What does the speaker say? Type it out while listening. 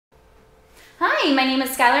Hi, my name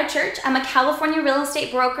is Skylar Church. I'm a California real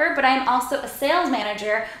estate broker, but I am also a sales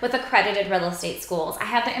manager with Accredited Real Estate Schools. I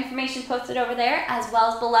have the information posted over there as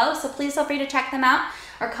well as below, so please feel free to check them out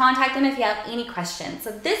or contact them if you have any questions.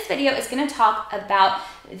 So this video is going to talk about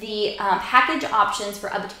the package options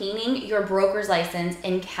for obtaining your broker's license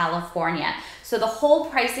in California. So the whole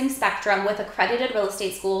pricing spectrum with Accredited Real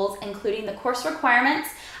Estate Schools, including the course requirements,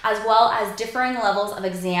 as well as differing levels of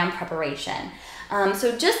exam preparation.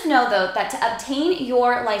 So just know though that to obtain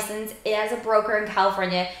your license as a broker in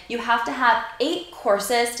California, you have to have 8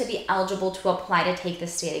 courses to be eligible to apply to take the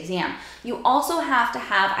state exam. You also have to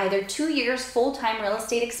have either 2 years full-time real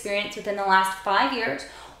estate experience within the last 5 years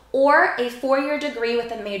or a 4-year degree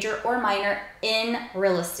with a major or minor in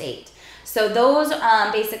real estate. So those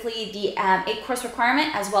basically the 8 course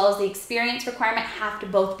requirement as well as the experience requirement have to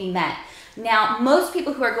both be met. Now, most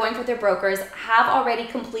people who are going for their brokers have already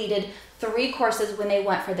completed 3 courses when they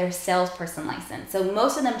went for their salesperson license. So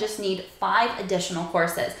most of them just need 5 additional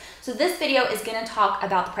courses. So this video is going to talk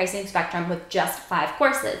about the pricing spectrum with just 5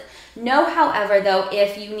 courses. Know, however, though,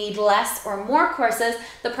 if you need less or more courses,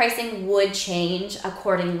 the pricing would change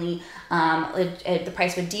accordingly. The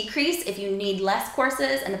price would decrease if you need less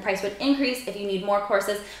courses, and the price would increase if you need more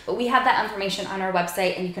courses. But we have that information on our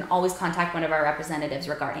website, and you can always contact one of our representatives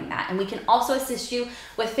regarding that. And we can also assist you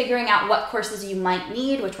with figuring out what courses you might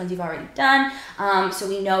need, which ones you've already done, so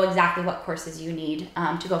we know exactly what courses you need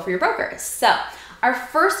to go for your brokers. So our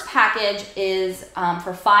first package is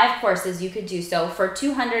for 5 courses. You could do so for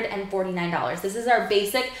 $249. This is our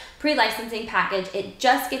basic pre-licensing package. It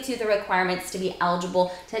just gets you the requirements to be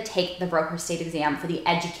eligible to take the broker state exam for the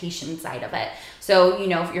education side of it. So, you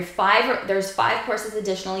know, if you're there's 5 courses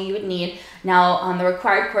additionally you would need. Now, the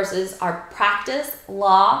required courses are practice,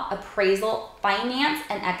 law, appraisal, finance,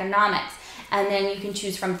 and economics. And then you can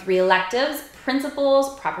choose from 3 electives: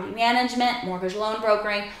 principals, property management, mortgage loan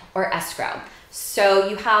brokering, or escrow. So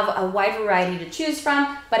you have a wide variety to choose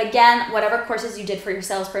from, but again, whatever courses you did for your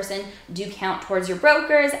salesperson do count towards your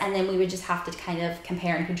brokers, and then we would just have to kind of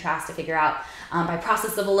compare and contrast to figure out by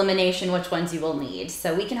process of elimination which ones you will need.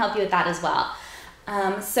 So we can help you with that as well.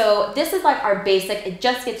 So this is like our basic, it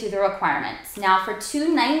just gets you the requirements. Now for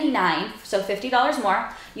 $299, so $50 more,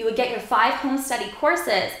 you would get your 5 home study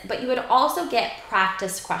courses, but you would also get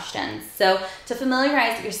practice questions. So to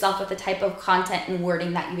familiarize yourself with the type of content and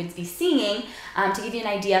wording that you would be seeing, to give you an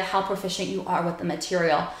idea of how proficient you are with the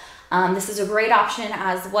material. This is a great option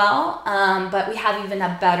as well, but we have even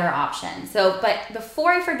a better option. But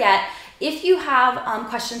before I forget, if you have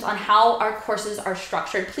questions on how our courses are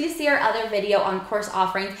structured, please see our other video on course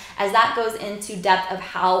offerings, as that goes into depth of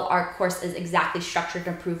how our course is exactly structured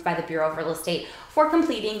and approved by the Bureau of Real Estate for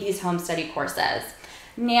completing these home study courses.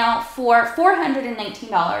 Now for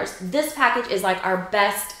 $419, this package is like our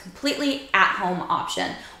best completely at-home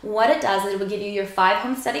option. What it does is it will give you your 5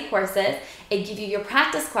 home study courses, it gives you your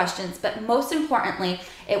practice questions, but most importantly,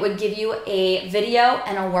 it would give you a video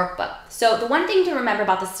and a workbook. So the one thing to remember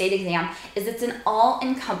about the state exam is it's an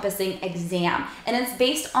all-encompassing exam, and it's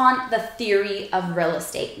based on the theory of real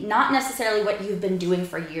estate, not necessarily what you've been doing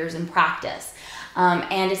for years in practice.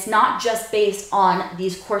 And it's not just based on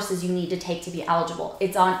these courses you need to take to be eligible.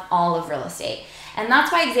 It's on all of real estate. And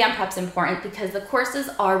that's why exam prep is important, because the courses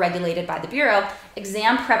are regulated by the Bureau.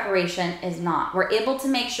 Exam preparation is not. We're able to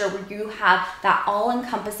make sure you have that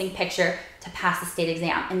all-encompassing picture to pass the state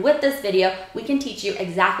exam. And with this video, we can teach you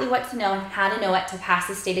exactly what to know and how to know it to pass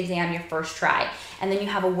the state exam your first try. And then you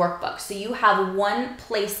have a workbook. So you have one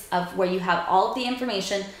place of where you have all of the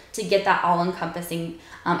information to get that all-encompassing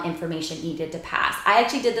information needed to pass. I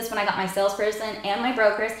actually did this when I got my salesperson and my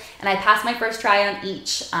brokers, and I passed my first try on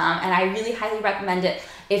each. And I really highly recommend it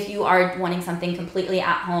if you are wanting something completely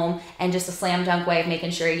at home and just a slam dunk way of making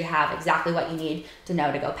sure you have exactly what you need to know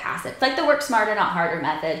to go pass it. It's like the work smarter, not harder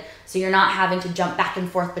method. So you're not having to jump back and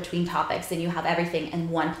forth between topics, and you have everything in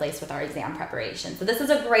one place with our exam preparation. So this is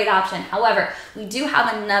a great option. However, we do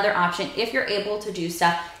have another option if you're able to do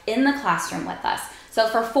stuff in the classroom with us. So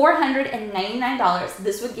for $499,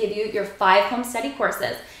 this would give you your 5 home study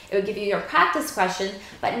courses. It would give you your practice questions,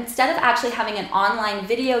 but instead of actually having an online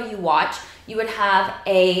video you watch, you would have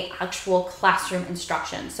a actual classroom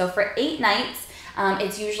instruction. So for 8 nights,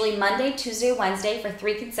 it's usually Monday, Tuesday, Wednesday for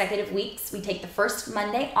 3 consecutive weeks. We take the first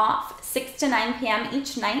Monday off, 6 to 9 p.m.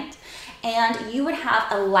 each night. And you would have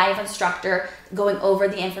a live instructor going over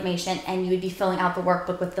the information, and you would be filling out the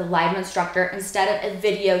workbook with the live instructor instead of a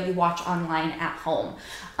video you watch online at home.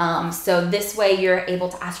 So this way you're able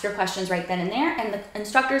to ask your questions right then and there, and the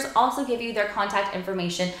instructors also give you their contact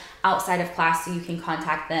information outside of class so you can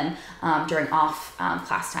contact them during off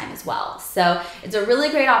class time as well. So it's a really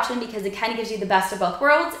great option because it kind of gives you the best of both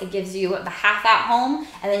worlds. It gives you the half at home,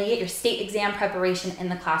 and then you get your state exam preparation in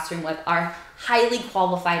the classroom with our highly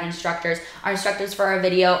qualified instructors. Our instructors for our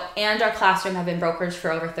video and our classroom have been brokers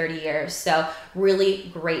for over 30 years. So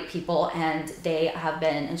really great people, and they have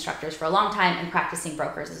been instructors for a long time and practicing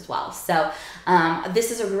brokers as well. So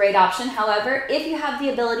this is a great option. However, if you have the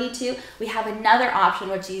ability to, we have another option,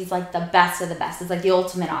 which is like the best of the best. It's like the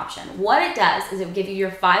ultimate option. What it does is it will give you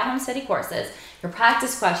your 5 home study courses, your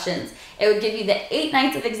practice questions. It would give you the 8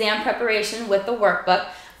 nights of exam preparation with the workbook,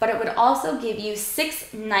 but it would also give you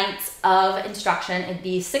 6 nights of instruction. It'd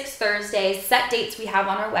be 6 Thursdays, set dates we have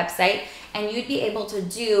on our website, and you'd be able to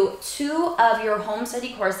do 2 of your home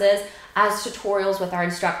study courses as tutorials with our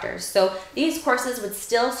instructors. So these courses would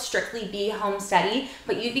still strictly be home study,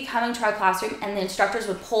 but you'd be coming to our classroom and the instructors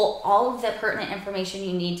would pull all of the pertinent information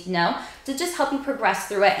you need to know to just help you progress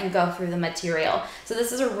through it and go through the material. So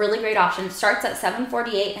this is a really great option. It starts at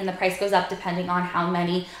 $748 and the price goes up depending on how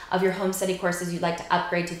many of your home study courses you'd like to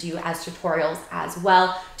upgrade to do as tutorials as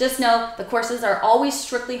well. Just know the courses are always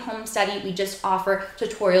strictly home study. We just offer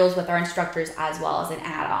tutorials with our instructors as well as an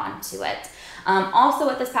add-on to it. Also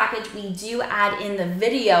with this package, we do add in the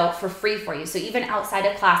video for free for you. So even outside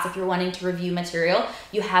of class, if you're wanting to review material,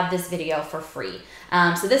 you have this video for free.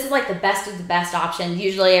 So this is like the best of the best option.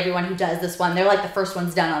 Usually everyone who does this one, they're like the first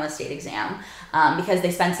ones done on the state exam because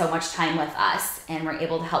they spend so much time with us and we're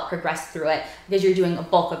able to help progress through it because you're doing a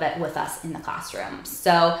bulk of it with us in the classroom.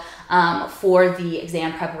 So for the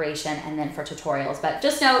exam preparation and then for tutorials. But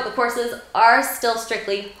just know the courses are still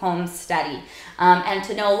strictly home study. And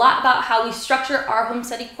to know a lot about how we structure our home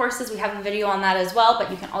study courses, we have a video on that as well, but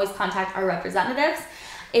you can always contact our representatives.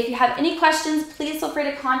 If you have any questions, please feel free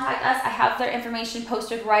to contact us. I have their information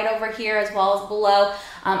posted right over here as well as below.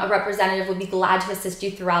 A representative would be glad to assist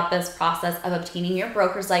you throughout this process of obtaining your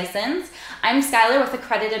broker's license. I'm Skylar with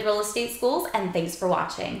Accredited Real Estate Schools, and thanks for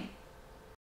watching.